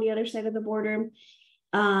organizing on the other side of the border.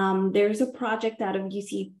 There's a project out of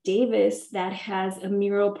UC Davis that has a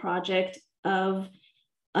mural project of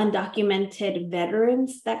undocumented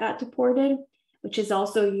veterans that got deported, which is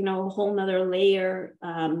also, a whole nother layer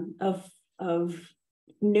of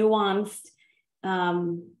nuanced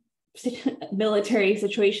military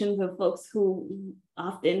situations of folks who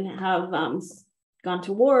often have gone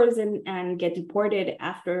to wars and get deported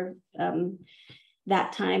after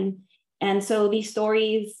that time. And so these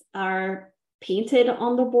stories are painted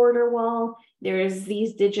on the border wall. There's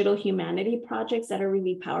these digital humanity projects that are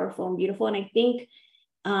really powerful and beautiful. And I think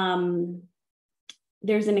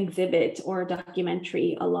there's an exhibit or a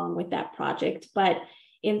documentary along with that project. But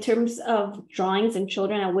in terms of drawings and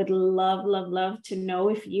children, I would love to know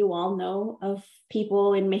if you all know of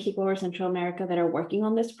people in Mexico or Central America that are working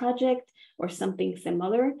on this project or something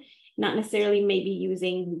similar, not necessarily maybe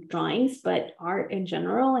using drawings, but art in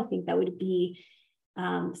general. I think that would be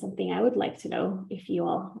something I would like to know if you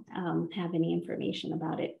all have any information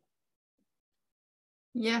about it.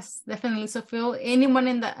 Yes, definitely. So Phil, anyone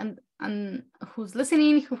in the who's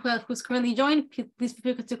listening, who's currently joined, please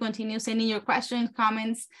feel free to continue sending your questions,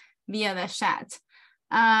 comments via the chat.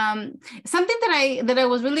 Something that I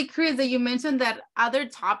was really curious that you mentioned that other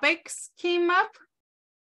topics came up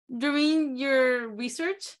during your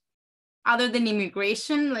research other than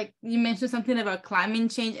immigration. Like you mentioned something about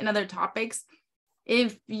climate change and other topics.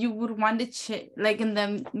 If you would want to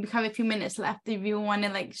we have a few minutes left, if you want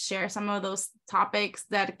to share some of those topics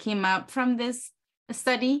that came up from this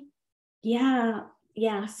study. Yeah.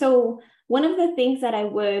 So one of the things that I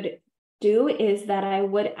would do is that I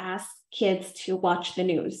would ask kids to watch the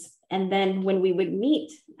news. And then when we would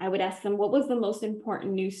meet, I would ask them, what was the most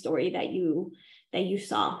important news story that you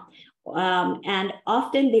saw? And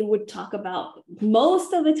often they would talk about,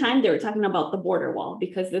 most of the time, they were talking about the border wall,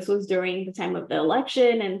 because this was during the time of the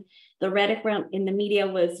election, and the rhetoric in the media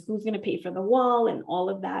was who's going to pay for the wall and all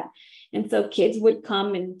of that. And so kids would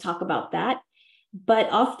come and talk about that.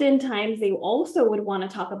 But oftentimes they also would want to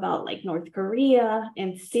talk about like North Korea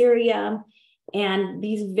and Syria and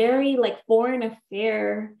these very like foreign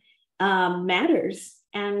affair matters.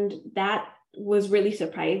 And that was really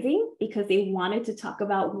surprising, because they wanted to talk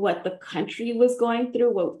about what the country was going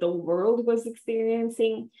through, what the world was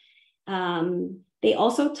experiencing. They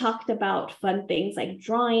also talked about fun things like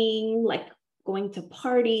drawing, like going to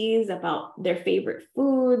parties, about their favorite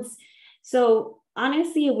foods. So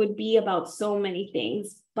honestly, it would be about so many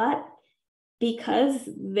things, but because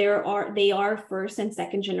they are first and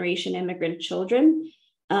second generation immigrant children,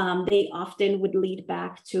 they often would lead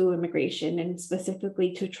back to immigration, and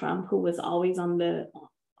specifically to Trump, who was always on the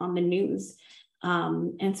news.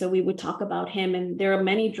 And so we would talk about him, and there are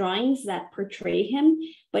many drawings that portray him.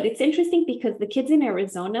 But it's interesting because the kids in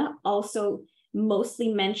Arizona also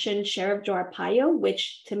mostly mention Sheriff Joe Arpaio,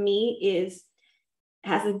 which to me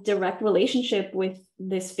has a direct relationship with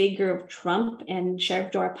this figure of Trump and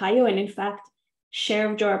Sheriff Joe Arpaio. And in fact,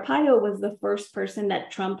 Sheriff Joe Arpaio was the first person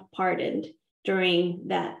that Trump pardoned during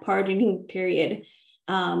that pardoning period.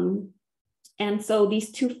 And so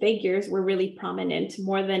these two figures were really prominent,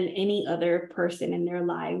 more than any other person in their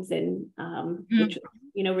lives, and which,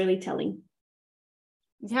 really telling.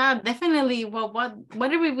 Yeah, definitely. Well,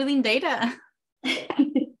 what are revealing data?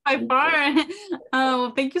 By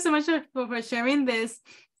far. Thank you so much for sharing this.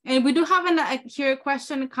 And we do have here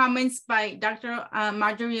question, comments by Dr.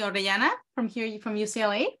 Marjorie Orellana from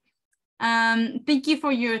UCLA. Thank you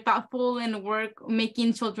for your thoughtful and work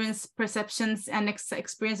making children's perceptions and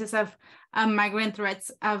experiences of migrant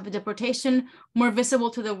threats of deportation more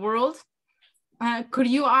visible to the world. Could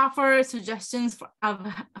you offer suggestions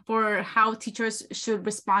for how teachers should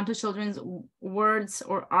respond to children's words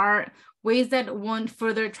or art, ways that won't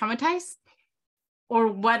further traumatize? Or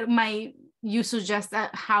what might you suggest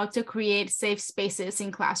how to create safe spaces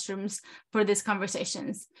in classrooms for these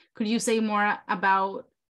conversations? Could you say more about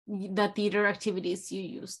the theater activities you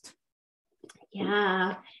used?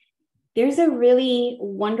 Yeah, there's a really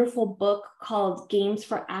wonderful book called Games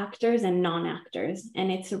for Actors and Non-Actors,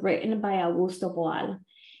 and it's written by Augusto Boal.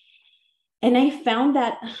 And I found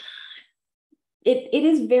that it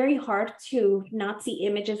is very hard to not see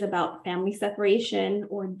images about family separation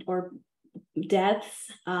or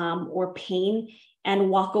deaths or pain and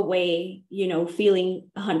walk away, feeling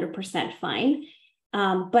 100% fine.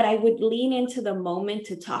 But I would lean into the moment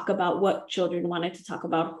to talk about what children wanted to talk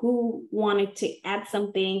about, who wanted to add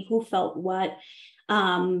something, who felt what.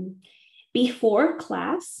 Before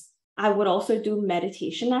class, I would also do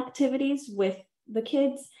meditation activities with the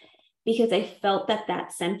kids, because I felt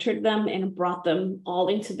that centered them and brought them all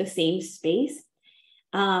into the same space.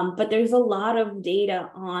 But there's a lot of data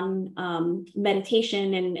on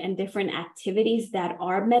meditation and different activities that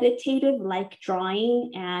are meditative, like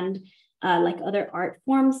drawing and like other art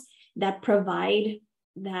forms that provide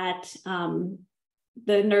that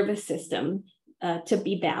the nervous system to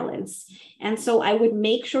be balanced. And so I would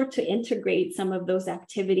make sure to integrate some of those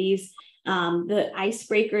activities. The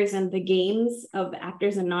icebreakers and the games of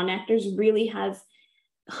actors and non-actors really has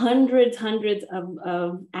hundreds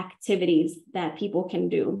of activities that people can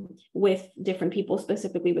do with different people,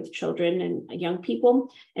 specifically with children and young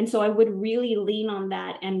people. And so I would really lean on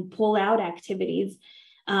that and pull out activities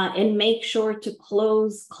and make sure to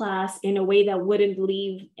close class in a way that wouldn't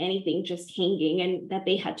leave anything just hanging and that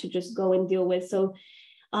they had to just go and deal with. So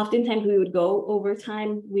oftentimes we would go over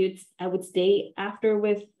time. I would stay after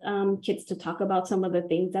with kids to talk about some of the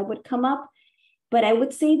things that would come up. But I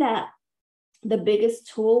would say that the biggest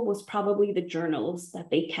tool was probably the journals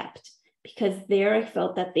that they kept, because there I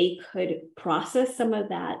felt that they could process some of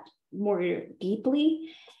that more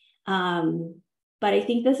deeply. But I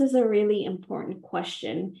think this is a really important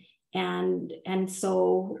question and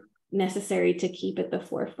so necessary to keep at the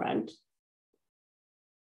forefront.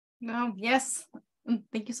 No, yes.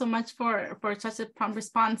 Thank you so much for such a prompt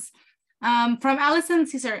response. From Allison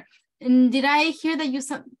Caesar, did I hear that you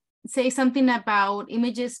say something about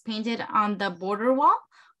images painted on the border wall?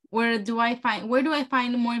 Where do I find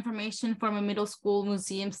more information from a middle school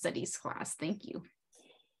museum studies class? Thank you.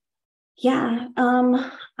 Yeah,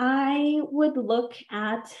 I would look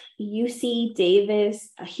at UC Davis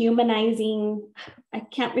humanizing, I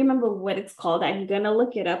can't remember what it's called. I'm gonna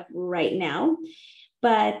look it up right now,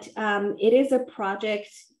 but it is a project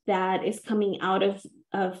that is coming out of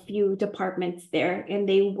a few departments there, and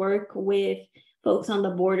they work with folks on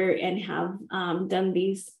the border and have done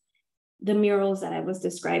these the murals that I was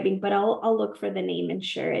describing, but I'll look for the name and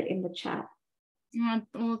share it in the chat.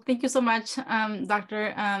 Well, thank you so much,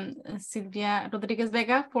 Dr. Silvia Rodriguez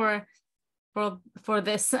Vega, for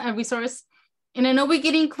this resource. And I know we're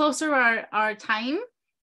getting closer our time.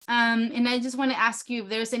 And I just want to ask you if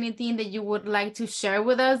there's anything that you would like to share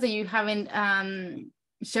with us that you haven't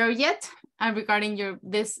shared yet regarding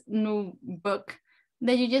this new book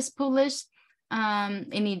that you just published.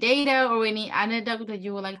 Any data or any anecdote that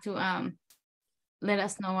you would like to let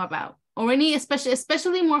us know about, or any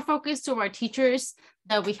especially more focused to our teachers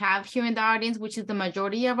that we have here in the audience, which is the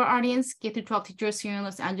majority of our audience, K-12 teachers here in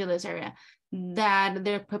Los Angeles area, that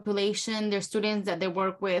their population, their students that they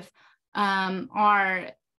work with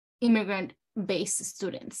are immigrant-based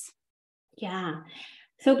students. Yeah.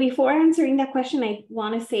 So before answering that question, I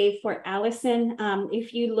want to say for Allison,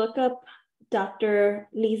 if you look up Dr.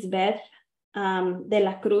 Lisbeth de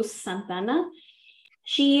la Cruz Santana,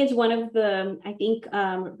 she is one of the, I think,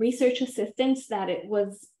 research assistants that it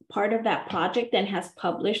was part of that project and has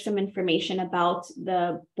published some information about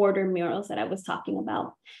the border murals that I was talking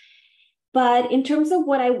about. But in terms of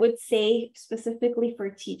what I would say specifically for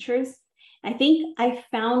teachers, I think I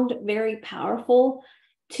found very powerful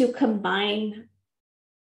to combine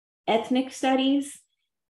ethnic studies,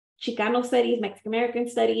 Chicano studies, Mexican American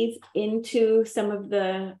studies into some of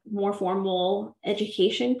the more formal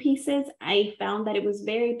education pieces. I found that it was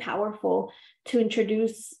very powerful to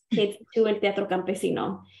introduce kids to El Teatro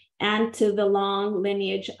Campesino and to the long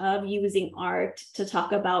lineage of using art to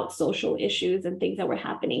talk about social issues and things that were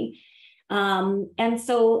happening. And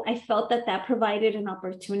so I felt that provided an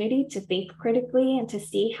opportunity to think critically and to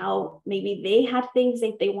see how maybe they had things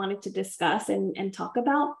that they wanted to discuss and talk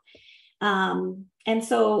about. And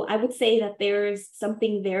so I would say that there's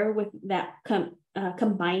something there with that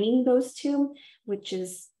combining those two, which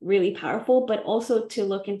is really powerful, but also to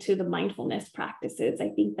look into the mindfulness practices. I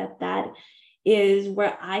think that is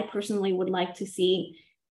where I personally would like to see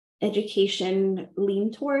education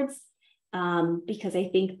lean towards, because I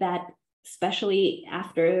think that especially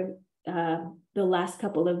after the last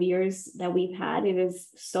couple of years that we've had, it is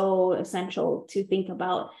so essential to think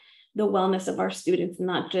about the wellness of our students,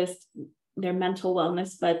 not just their mental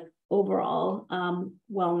wellness, but overall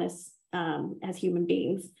wellness as human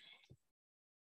beings.